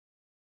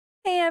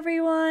Hey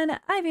everyone,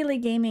 Ivy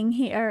Gaming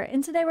here,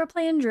 and today we're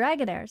playing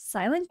Dragonheir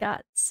Silent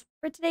Gods.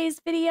 For today's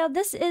video,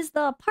 this is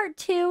the part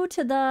 2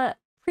 to the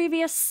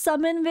previous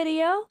summon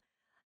video.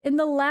 In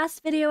the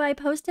last video I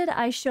posted,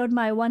 I showed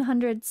my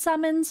 100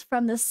 summons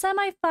from the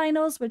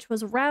semifinals, which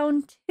was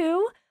round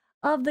 2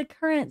 of the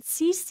current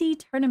CC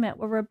tournament,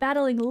 where we're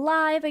battling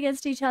live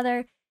against each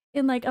other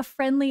in like a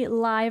friendly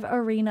live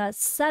arena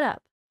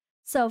setup.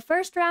 So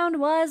first round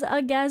was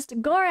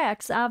against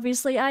Gorax.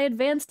 Obviously, I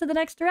advanced to the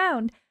next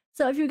round.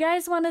 So if you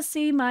guys want to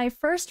see my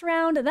first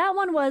round, that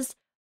one was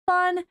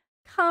fun,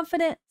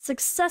 confident,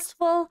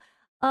 successful.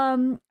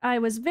 I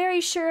was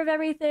very sure of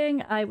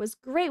everything. I was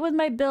great with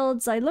my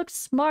builds. I looked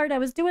smart. I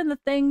was doing the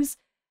things.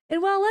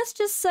 And well, let's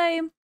just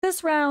say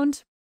this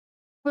round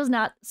was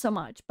not so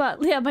much.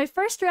 But yeah, my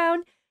first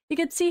round, you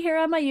can see here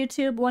on my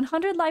YouTube,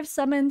 100 live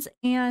summons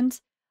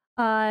and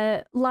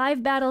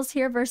live battles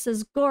here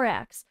versus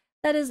Gorax.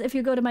 That is, if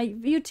you go to my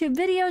YouTube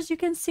videos, you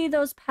can see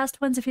those past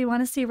ones if you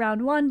want to see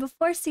round 1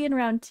 before seeing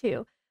round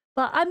 2.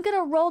 But I'm going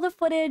to roll the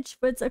footage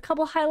with a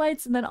couple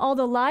highlights and then all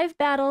the live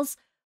battles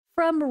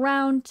from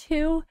round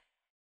 2.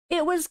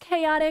 It was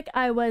chaotic.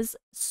 I was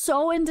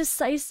so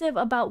indecisive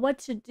about what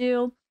to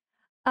do.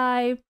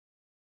 I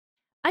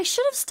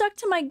should have stuck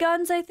to my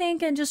guns, I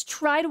think, and just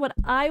tried what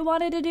I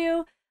wanted to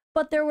do.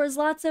 But there was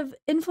lots of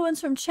influence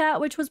from chat,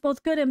 which was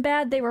both good and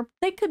bad.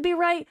 They could be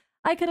right.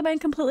 I could have been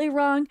completely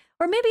wrong,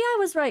 or maybe I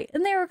was right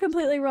and they were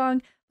completely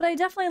wrong, but I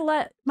definitely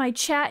let my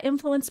chat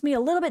influence me a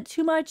little bit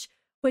too much,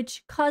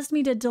 which caused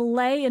me to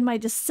delay in my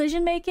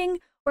decision making,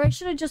 where I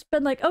should have just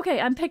been like,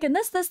 okay, I'm picking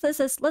this,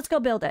 let's go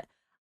build it.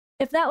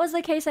 If that was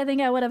the case, I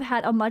think I would have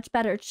had a much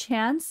better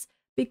chance,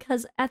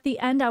 because at the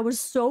end I was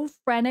so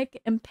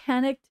frantic and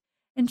panicked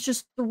and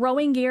just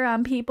throwing gear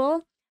on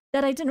people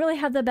that I didn't really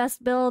have the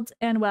best builds,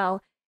 and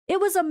well,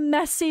 it was a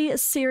messy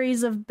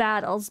series of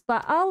battles,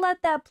 but I'll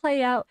let that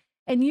play out.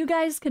 And you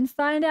guys can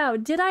find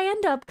out, did I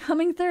end up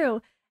coming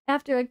through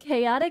after a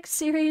chaotic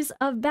series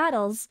of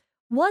battles?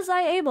 Was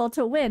I able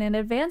to win and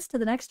advance to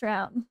the next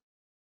round?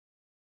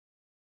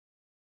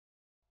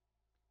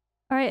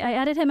 Alright, I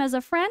added him as a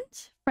friend.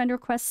 Friend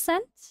request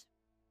sent.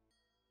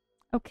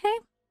 Okay.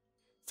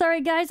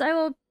 Sorry guys, I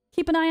will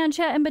keep an eye on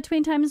chat in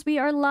between times we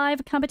are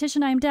live.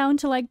 Competition, I'm down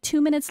to like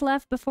 2 minutes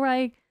left before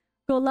I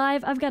go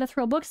live. I've got to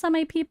throw books on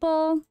my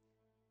people.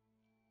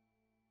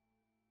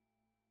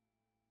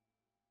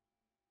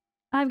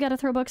 I've got to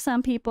throw books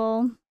on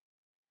people.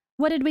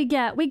 What did we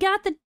get? We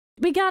got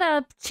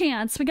a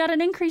chance. We got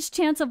an increased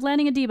chance of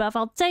landing a debuff.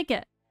 I'll take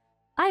it.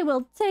 I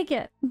will take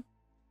it.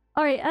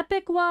 Alright,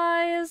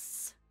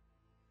 epic-wise.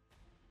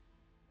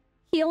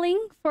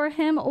 Healing for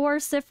him or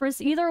Cypherus.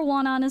 Either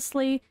one,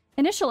 honestly.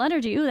 Initial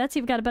energy. Ooh, that's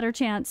even got a better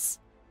chance.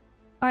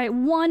 Alright,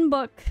 one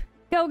book.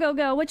 Go, go,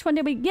 go. Which one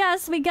did we...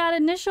 Yes, we got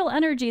initial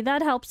energy.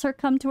 That helps her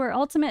come to her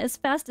ultimate as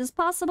fast as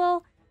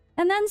possible.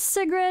 And then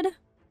Sigrid...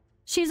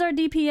 She's our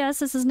DPS.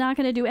 This is not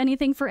going to do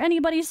anything for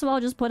anybody, so I'll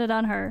just put it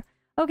on her.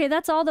 Okay,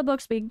 that's all the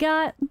books we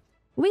got.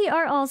 We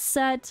are all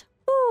set.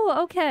 Ooh,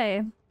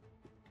 okay.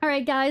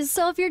 Alright, guys.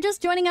 So if you're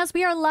just joining us,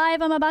 we are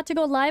live. I'm about to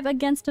go live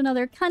against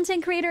another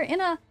content creator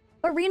in a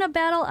arena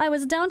battle. I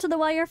was down to the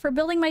wire for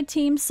building my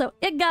team, so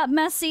it got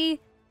messy.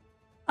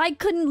 I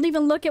couldn't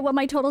even look at what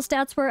my total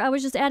stats were. I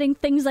was just adding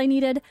things I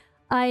needed.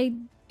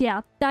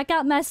 Yeah, that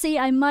got messy.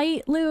 I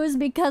might lose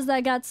because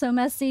that got so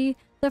messy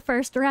the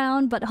first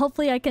round, but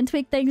hopefully I can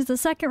tweak things the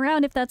second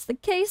round if that's the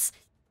case.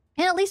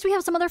 And at least we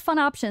have some other fun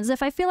options.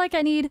 If I feel like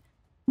I need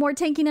more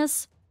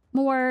tankiness,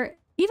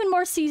 even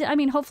more C, I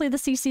mean, hopefully the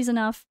CC's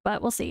enough,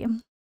 but we'll see.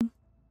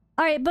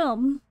 Alright,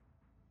 boom.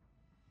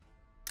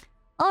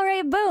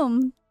 Alright,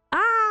 boom.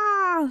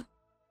 Ah!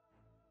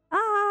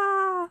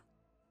 Ah!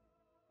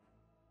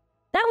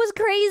 That was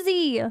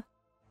crazy!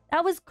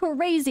 That was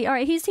crazy.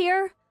 Alright, he's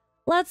here.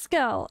 Let's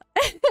go.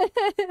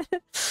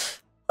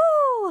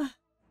 Ooh.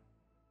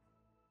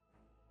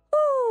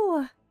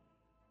 Ooh.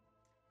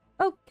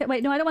 Okay,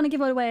 wait, no, I don't want to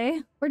give it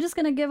away. We're just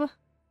gonna give...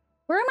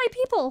 Where are my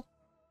people?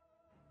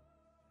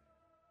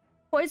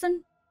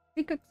 Poison.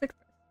 Recook 6.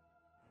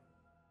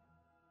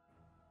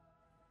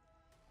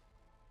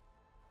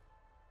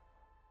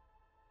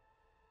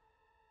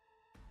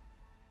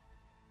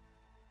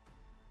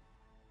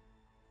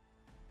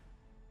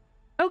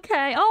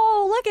 Okay.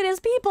 Oh, look at his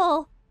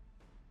people.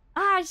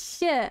 Ah,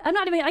 shit.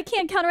 I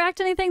can't counteract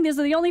anything. These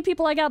are the only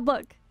people I got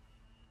booked.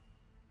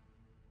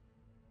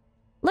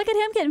 Look at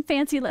him getting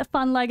fancy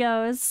fun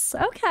Legos.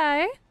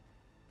 Okay.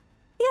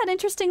 He had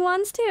interesting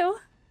ones too.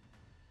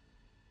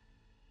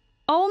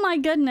 Oh my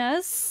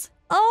goodness.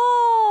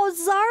 Oh,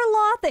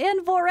 Zarloth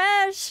and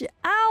Voresh.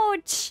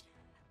 Ouch.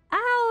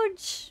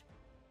 Ouch.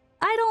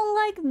 I don't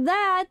like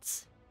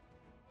that.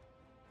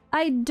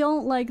 I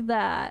don't like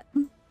that.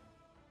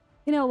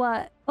 You know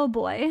what? Oh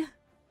boy.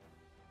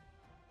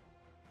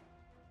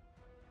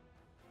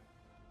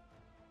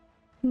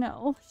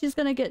 No, she's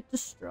gonna get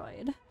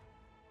destroyed.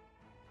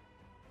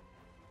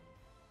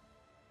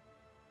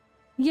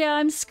 Yeah,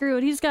 I'm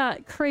screwed. He's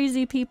got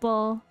crazy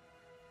people.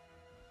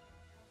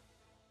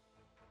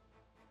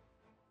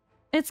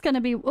 It's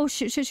gonna be... Oh,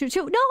 shoot, shoot, shoot,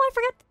 shoot. No, I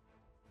forgot.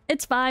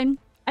 It's fine.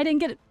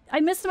 I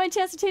missed my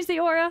chance to change the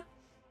aura.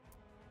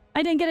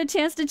 I didn't get a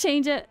chance to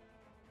change it.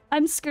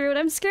 I'm screwed.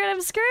 I didn't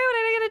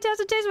get a chance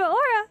to change my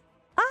aura.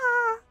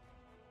 Ah!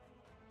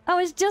 I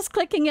was just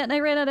clicking it and I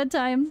ran out of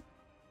time.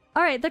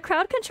 Alright, the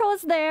crowd control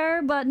is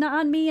there, but not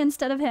on me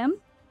instead of him.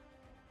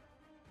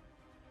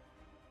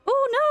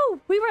 Oh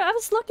no! I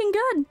was looking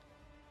good.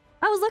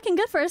 I was looking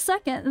good for a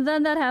second,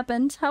 then that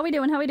happened. How we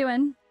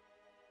doing?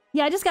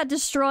 Yeah, I just got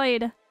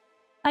destroyed.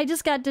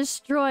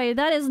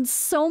 That is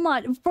so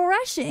much.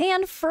 Voresh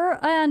and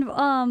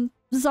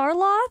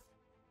Zarloth?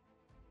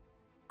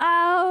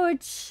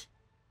 Ouch.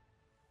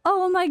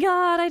 Oh my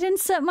god, I didn't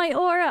set my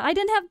aura. I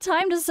didn't have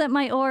time to set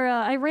my aura.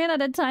 I ran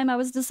out of time. I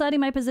was deciding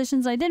my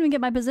positions. I didn't even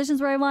get my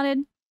positions where I wanted.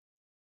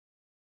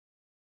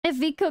 If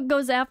V-Cook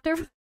goes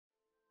after...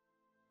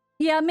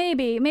 Yeah,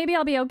 maybe. Maybe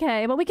I'll be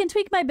okay. But we can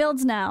tweak my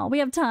builds now. We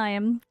have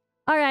time.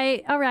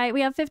 Alright.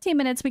 We have 15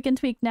 minutes. We can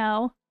tweak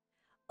now.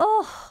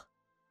 Oh.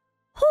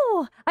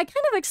 Whew. I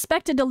kind of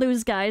expected to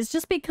lose, guys,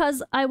 just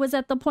because I was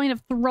at the point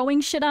of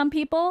throwing shit on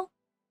people.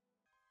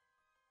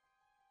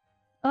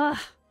 Ugh.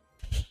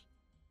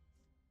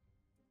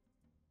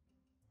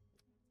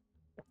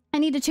 I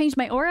need to change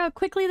my aura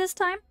quickly this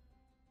time.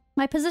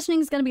 My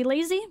positioning is going to be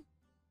lazy.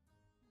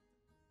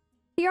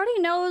 He already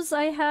knows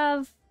I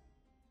have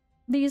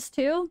these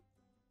two.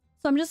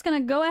 So I'm just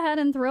going to go ahead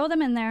and throw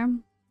them in there.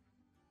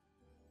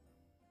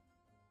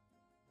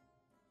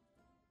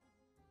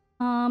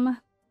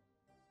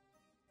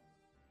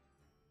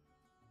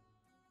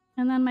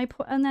 And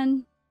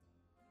then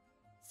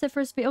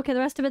Sifra's V. Okay, the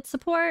rest of it's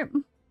support.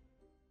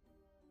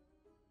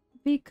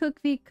 V-Cook,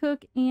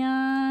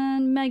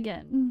 and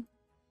Megan.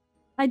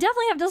 I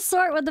definitely have to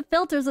sort with the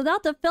filters.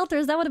 Without the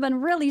filters, that would have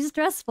been really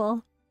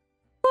stressful.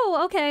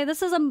 Oh, okay.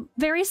 This is a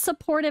very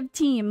supportive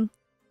team.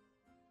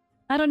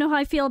 I don't know how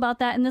I feel about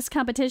that in this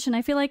competition.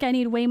 I feel like I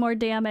need way more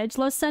damage.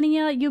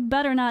 Losenia, you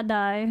better not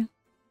die.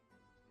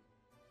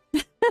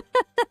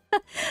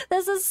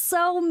 This is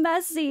so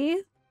messy.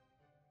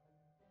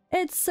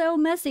 It's so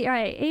messy.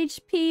 Alright,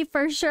 HP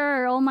for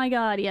sure. Oh my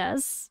god,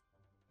 yes.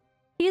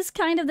 He's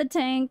kind of the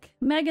tank.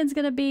 Megan's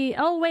gonna be...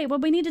 Oh wait, well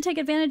we need to take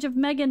advantage of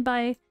Megan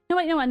by... No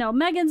wait, no.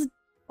 Megan's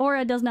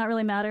aura does not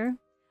really matter.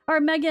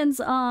 Or Megan's,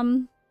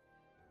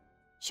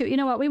 Shoot, you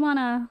know what? We're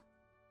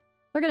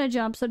gonna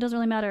jump, so it doesn't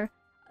really matter.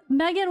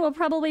 Megan will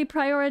probably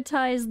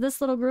prioritize this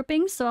little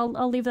grouping, so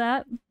I'll leave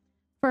that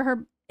for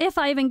her if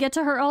I even get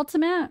to her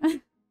ultimate.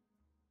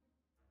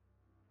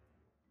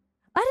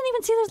 I didn't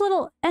even see this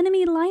little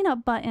enemy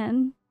lineup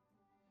button.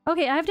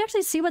 Okay, I have to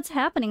actually see what's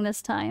happening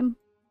this time.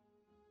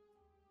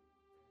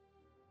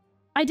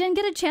 I didn't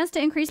get a chance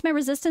to increase my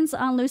resistance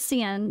on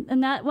Lucian,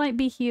 and that might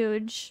be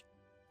huge.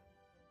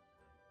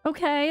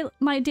 Okay,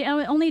 my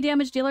only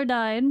damage dealer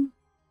died.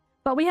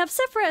 But we have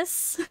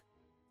Sifris!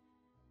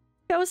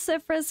 Go,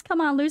 Sifris.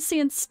 Come on,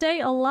 Lucian,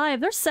 stay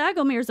alive. Their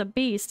Sagomir's a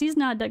beast. He's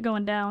not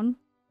going down.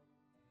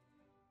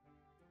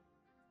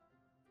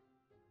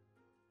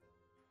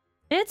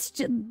 It's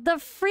the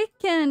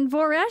freaking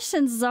Voresh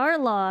and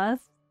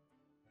Zarloth.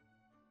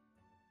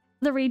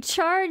 The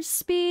recharge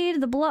speed,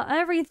 the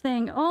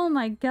everything. Oh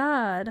my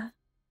god.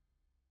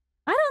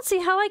 I don't see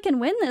how I can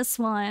win this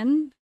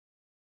one.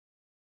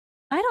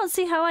 I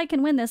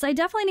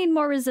definitely need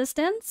more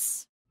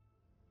resistance.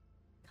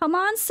 Come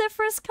on,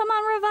 Sifris. Come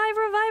on, revive.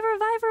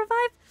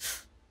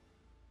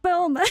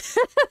 Boom.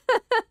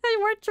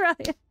 We're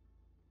trying.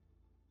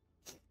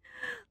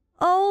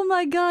 Oh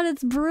my god,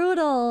 it's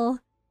brutal.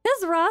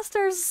 His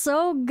roster's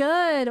so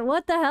good.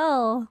 What the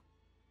hell?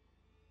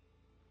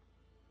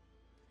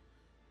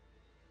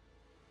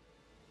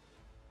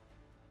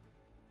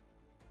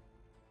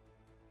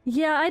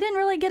 Yeah, I didn't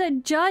really get a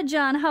judge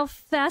on how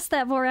fast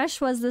that Voresh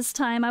was this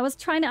time.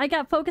 I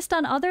got focused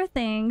on other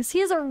things.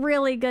 He has a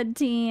really good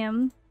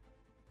team.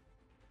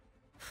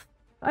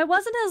 I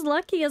wasn't as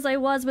lucky as I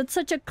was with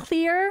such a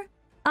clear,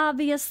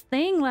 obvious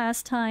thing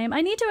last time.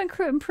 I need to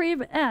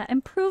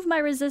improve my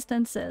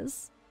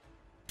resistances.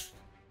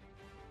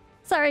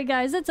 Sorry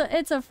guys,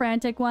 it's a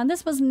frantic one.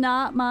 This was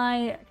not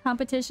my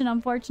competition,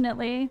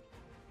 unfortunately.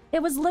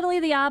 It was literally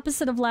the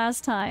opposite of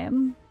last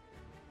time.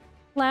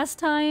 Last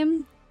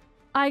time,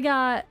 I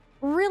got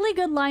really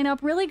good lineup,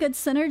 really good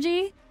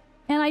synergy,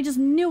 and I just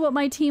knew what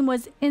my team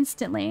was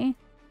instantly.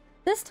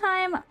 This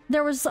time,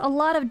 there was a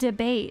lot of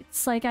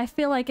debates. Like, I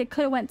feel like it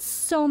could have went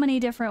so many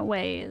different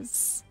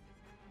ways.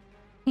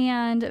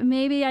 And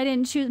maybe I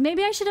didn't choose...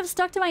 Maybe I should have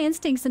stuck to my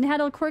instincts and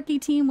had a quirky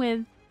team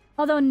with...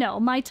 Although, no,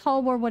 my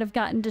Tall War would have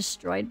gotten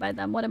destroyed by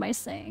them. What am I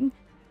saying?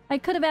 I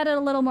could have added a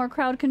little more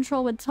crowd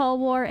control with Tall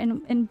War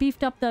and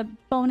beefed up the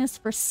bonus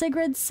for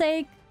Sigrid's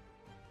sake.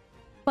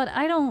 But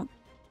I don't...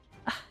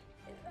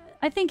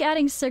 I think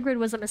adding Sigrid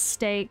was a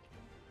mistake.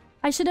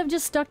 I should have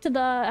just stuck to the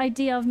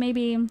idea of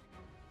maybe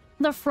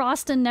the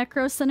Frost and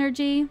Necro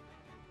synergy.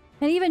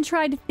 And even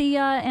tried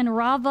Thea and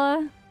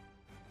Rava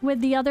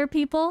with the other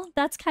people.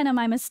 That's kind of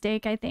my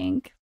mistake, I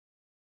think.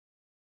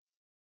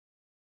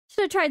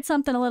 Should have tried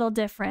something a little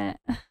different.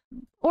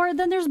 Or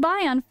then there's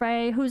Bion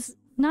Frey, who's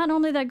not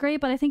only that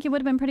great, but I think he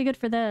would have been pretty good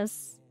for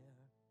this.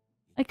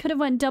 I could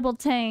have went double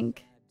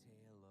tank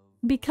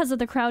because of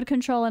the crowd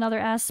control and other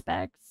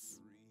aspects.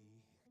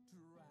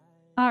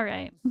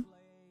 Alright.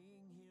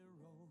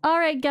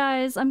 Alright,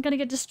 guys. I'm gonna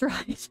get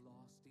destroyed.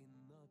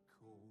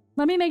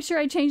 Let me make sure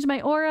I change my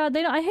aura.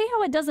 I hate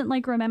how it doesn't,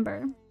 like,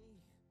 remember.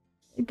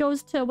 It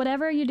goes to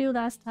whatever you do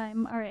last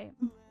time. Alright.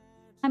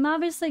 I'm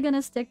obviously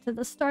gonna stick to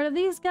the start of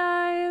these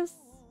guys.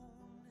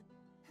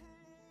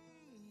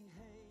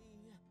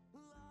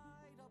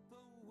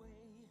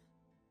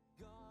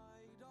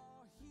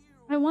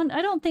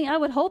 I don't think I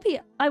would hope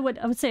I would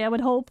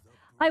hope.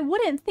 I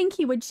wouldn't think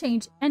he would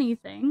change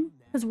anything.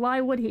 Because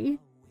why would he?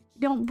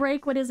 Don't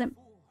fix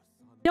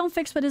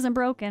what isn't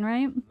broken,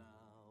 right?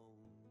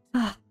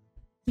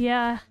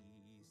 Yeah.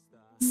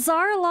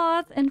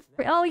 Zarloth and...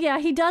 Oh yeah,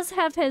 he does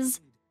have his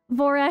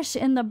Voresh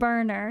in the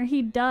burner.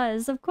 He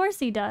does. Of course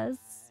he does.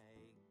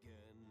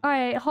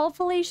 Alright,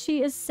 hopefully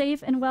she is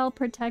safe and well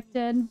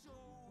protected.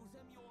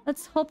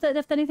 Let's hope that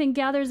if anything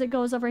gathers, it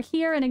goes over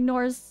here and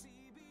ignores...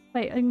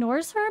 Wait,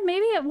 ignores her?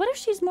 Maybe... What if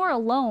she's more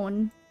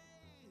alone?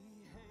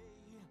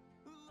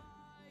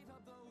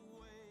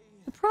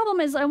 The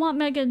problem is I want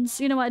Megan's...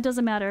 You know what? It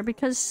doesn't matter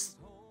because...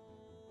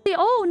 See,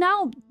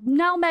 oh,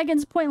 now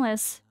Megan's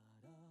pointless.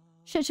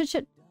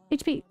 Shit.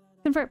 HP.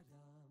 Confirm.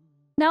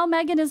 Now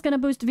Megan is gonna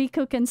boost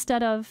Vikuk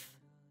instead of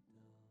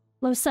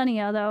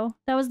Losenia, though.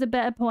 That was the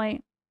bad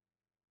point.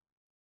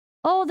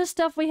 All the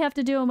stuff we have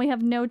to do and we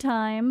have no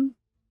time.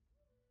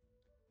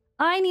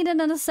 I needed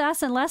an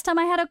assassin. Last time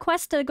I had a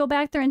quest to go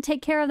back there and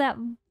take care of that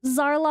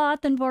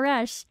Zarloth and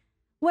Voresh.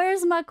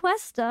 Where's my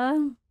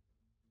questa?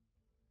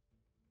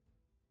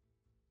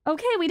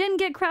 Okay, we didn't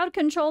get crowd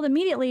controlled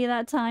immediately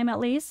that time, at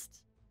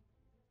least.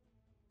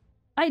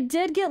 I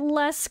did get a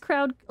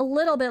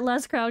little bit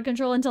less crowd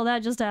control until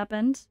that just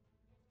happened.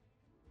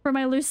 For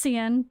my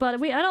Lucian, but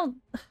I don't...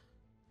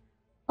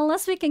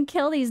 Unless we can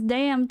kill these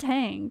damn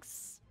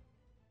tanks.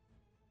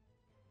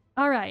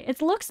 Alright,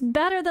 it looks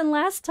better than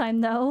last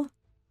time, though.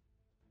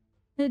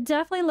 It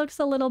definitely looks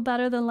a little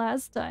better than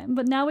last time,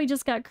 but now we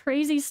just got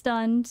crazy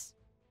stunned.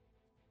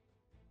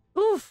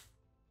 Oof!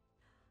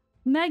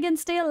 Megan,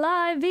 stay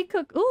alive!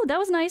 Vikuk! Ooh, that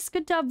was nice.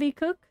 Good job,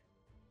 Vikuk.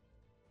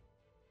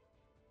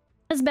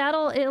 This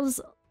battle, it was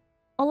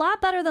a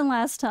lot better than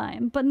last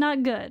time, but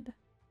not good.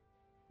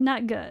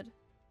 Not good.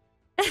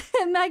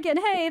 Megan,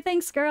 hey,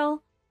 thanks,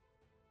 girl.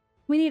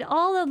 We need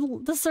all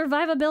of the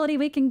survivability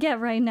we can get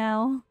right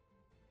now.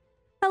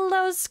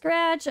 Hello,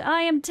 Scratch.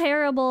 I am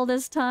terrible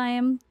this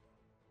time.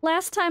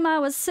 Last time I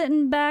was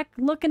sitting back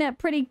looking at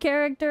pretty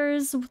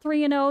characters,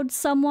 3-0'd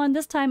someone.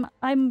 This time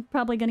I'm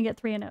probably gonna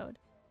get 3-0'd.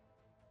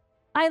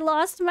 I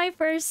lost my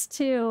first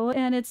two,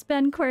 and it's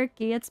been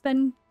quirky. It's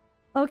been...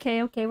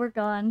 Okay, we're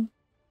gone.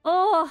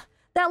 Oh,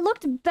 that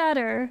looked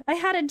better. I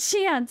had a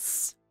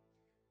chance.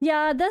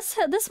 Yeah, this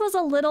was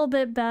a little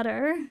bit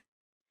better.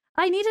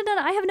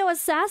 I have no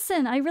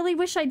assassin. I really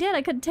wish I did.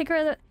 I could take her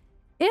of the...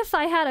 If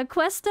I had a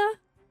Questa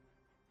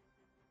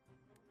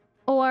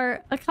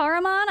or a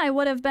Karaman, I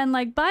would have been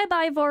like,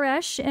 bye-bye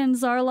Voresh and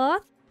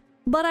Zarloth.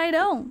 But I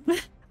don't.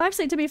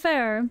 Actually, to be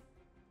fair,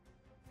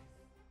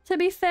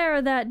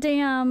 that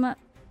damn...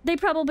 They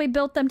probably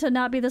built them to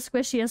not be the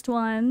squishiest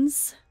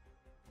ones.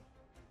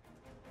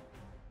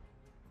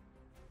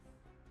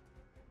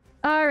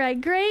 Alright,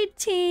 great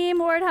team,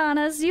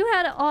 Wardhanas. You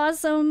had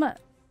awesome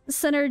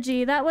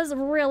synergy. That was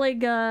really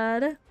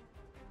good.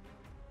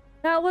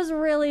 That was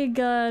really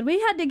good. We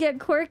had to get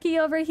quirky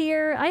over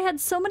here. I had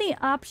so many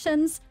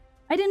options.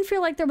 I didn't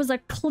feel like there was a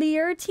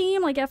clear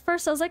team. Like, at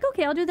first I was like,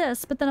 okay, I'll do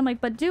this. But then I'm like,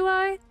 but do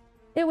I?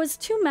 It was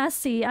too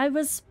messy. I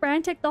was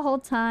frantic the whole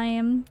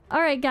time.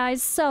 Alright,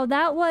 guys. So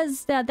that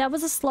was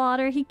a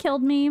slaughter. He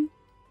killed me.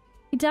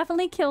 He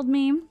definitely killed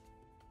me.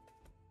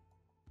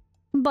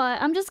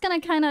 But I'm just gonna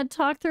kind of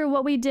talk through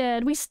what we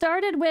did. We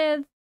started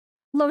with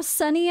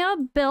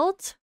Losenia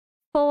built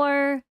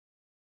for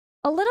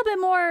a little bit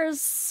more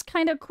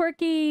kind of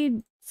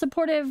quirky,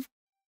 supportive...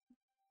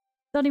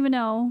 Don't even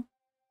know.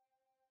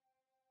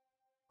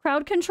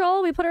 Crowd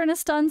control. We put her in a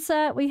stun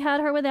set. We had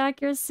her with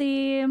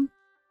accuracy.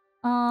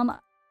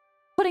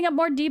 Putting up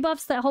more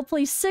debuffs that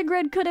hopefully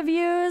Sigrid could have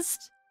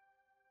used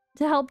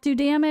to help do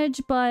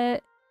damage,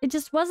 but it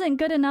just wasn't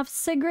good enough.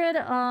 Sigrid,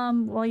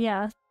 well,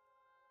 yeah.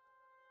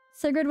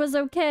 Sigrid was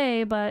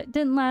okay, but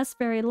didn't last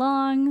very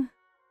long.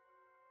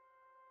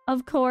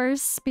 Of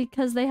course,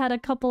 because they had a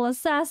couple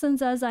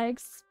assassins as I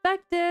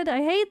expected.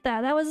 I hate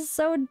that. That was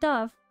so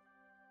tough.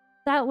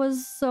 That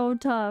was so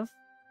tough.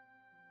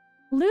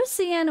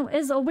 Lucian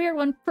is a weird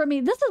one for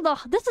me. This is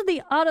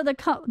the out of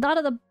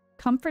the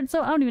comfort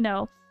zone. I don't even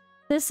know.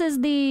 This is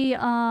the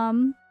I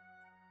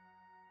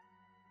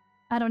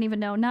don't even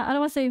know. I don't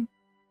want to say,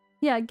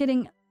 yeah,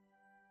 getting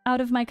out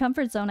of my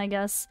comfort zone, I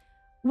guess.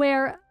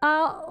 Where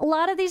a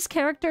lot of these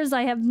characters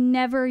I have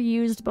never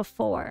used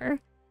before.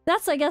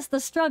 That's, I guess, the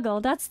struggle.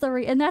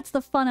 And that's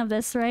the fun of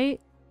this, right?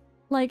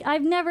 Like,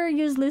 I've never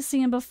used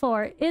Lucian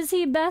before. Is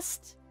he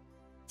best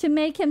to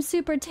make him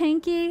super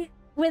tanky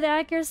with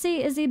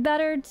accuracy? Is he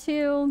better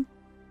to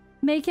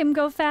make him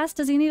go fast?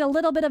 Does he need a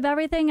little bit of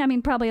everything? I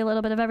mean, probably a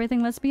little bit of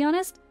everything, let's be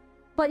honest.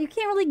 But you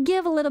can't really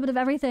give a little bit of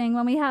everything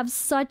when we have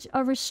such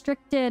a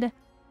restricted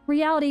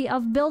reality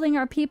of building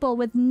our people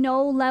with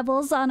no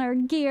levels on our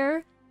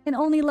gear and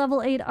only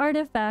level 8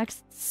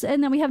 artifacts.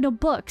 And then we have no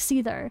books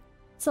either.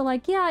 So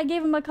like, yeah, I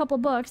gave him a couple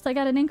books. I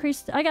got an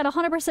increase. I got a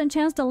 100%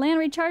 chance to land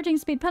recharging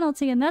speed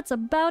penalty, and that's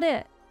about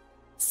it.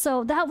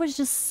 So that was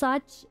just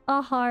such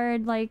a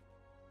hard, like...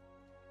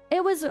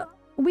 It was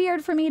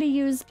weird for me to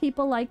use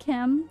people like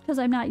him, because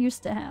I'm not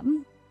used to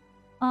him.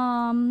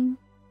 And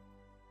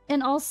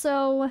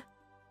also...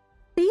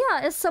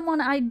 Thea is someone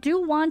I do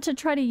want to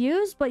try to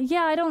use, but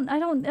yeah, I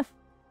don't...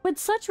 with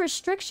such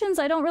restrictions,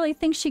 I don't really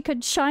think she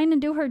could shine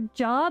and do her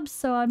job,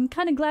 so I'm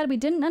kind of glad we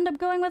didn't end up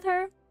going with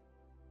her.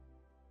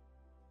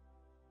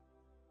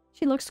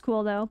 She looks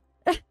cool, though.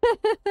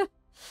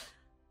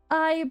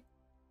 I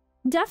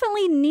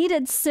definitely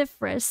needed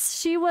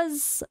Cyphrus. She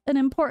was an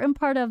important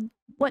part of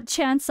what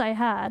chance I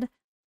had.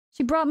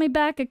 She brought me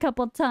back a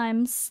couple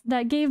times.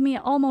 That gave me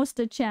almost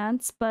a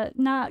chance, but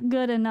not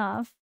good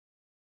enough.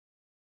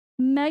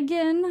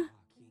 Megan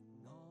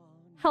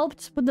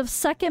helped with the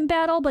second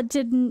battle, but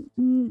didn't...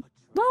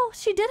 Well,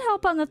 she did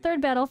help on the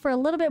third battle for a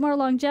little bit more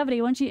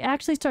longevity when she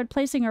actually started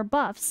placing her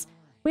buffs.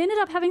 We ended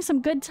up having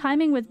some good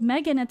timing with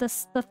Megan at the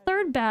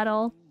third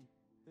battle,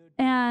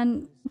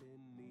 and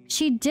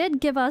she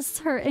did give us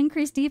her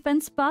increased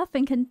defense buff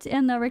and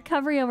the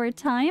recovery over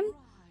time.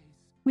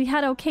 We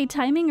had okay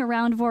timing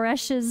around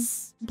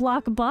Voresh's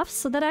block buffs,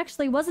 so that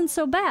actually wasn't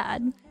so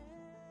bad.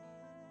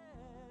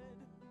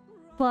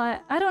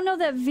 But I don't know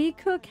that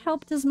V-Cook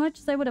helped as much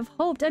as I would have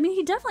hoped. I mean,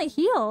 he definitely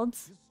healed.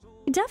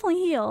 He definitely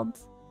healed.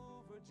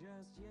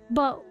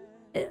 But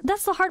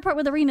that's the hard part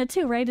with Arena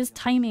too, right? Is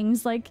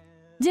timings. Like,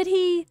 did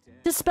he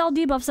dispel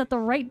debuffs at the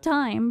right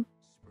time?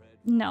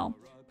 No.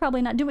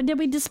 Probably not. Did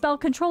we dispel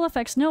control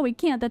effects? No, we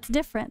can't. That's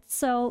different.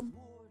 So...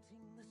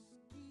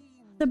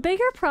 The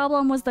bigger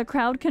problem was the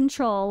crowd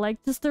control.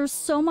 Like, just there's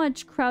so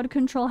much crowd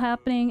control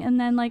happening, and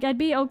then, like, I'd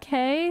be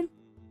okay,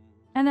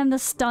 and then the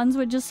stuns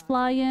would just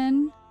fly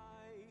in.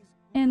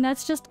 And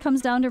that's just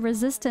comes down to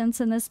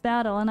resistance in this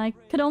battle, and I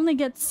could only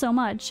get so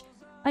much.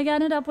 I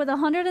ended up with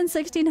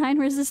 169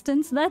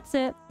 resistance. That's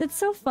it. It's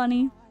so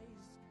funny.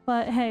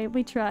 But hey,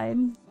 we tried.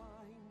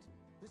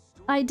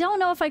 I don't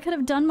know if I could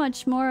have done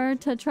much more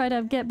to try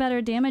to get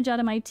better damage out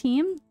of my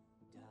team.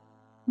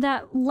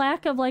 That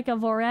lack of like a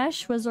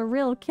Voresh was a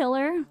real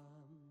killer.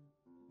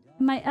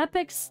 My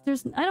epics,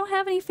 I don't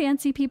have any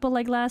fancy people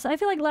like last. I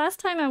feel like last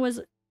time it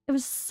was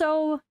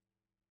so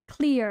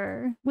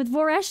clear. With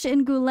Voresh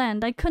and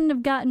Gulend, I couldn't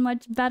have gotten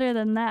much better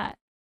than that.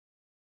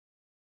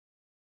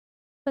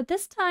 But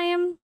this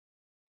time,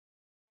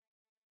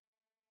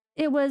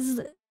 it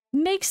was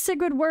make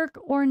Sigrid work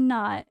or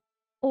not.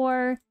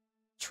 Or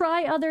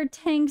try other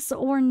tanks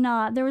or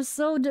not. There's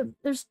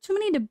too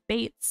many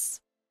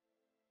debates.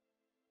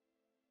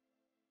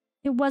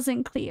 It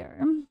wasn't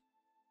clear.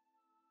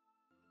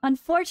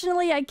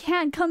 Unfortunately, I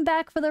can't come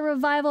back for the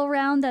revival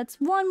round. That's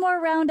one more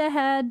round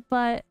ahead,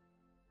 but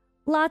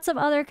lots of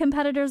other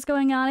competitors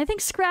going on. I think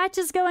Scratch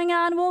is going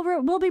on.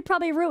 We'll be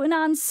probably rooting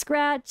on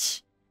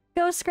Scratch.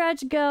 Go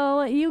Scratch,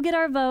 go. You get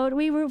our vote.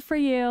 We root for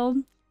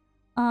you.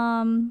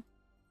 But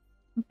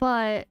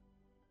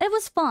it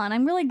was fun.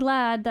 I'm really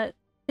glad that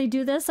they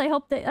do this.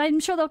 I'm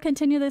sure they'll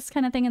continue this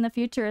kind of thing in the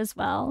future as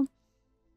well.